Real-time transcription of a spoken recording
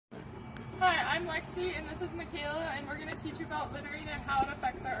I'm Lexi, and this is Michaela, and we're going to teach you about littering and how it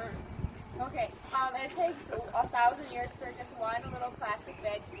affects our earth. Okay, it takes 1,000 years for just one little plastic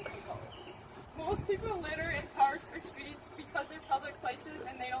bag to decompose. Most people litter in parks or streets because they're public places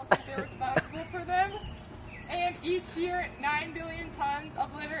and they don't think they're responsible for them. And each year, 9 billion tons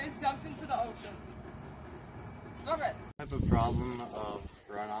of litter is dumped into the ocean. Stop it. Type of problem of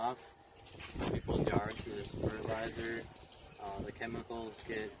runoff in people's yards is fertilizer. The chemicals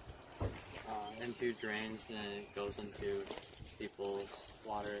get into drains and it goes into people's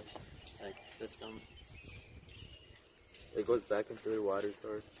water system. It goes back into their water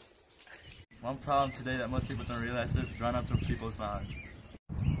source. One problem today that most people don't realize is runoff from people's minds.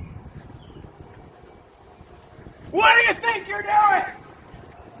 What do you think you're doing?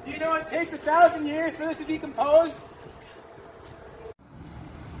 Do you know it takes 1,000 years for this to decompose?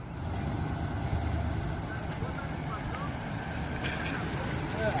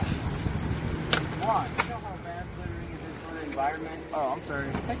 Come on, you know how bad littering is for the environment? Oh, I'm sorry.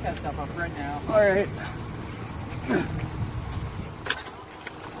 Pick that stuff up right now. All right.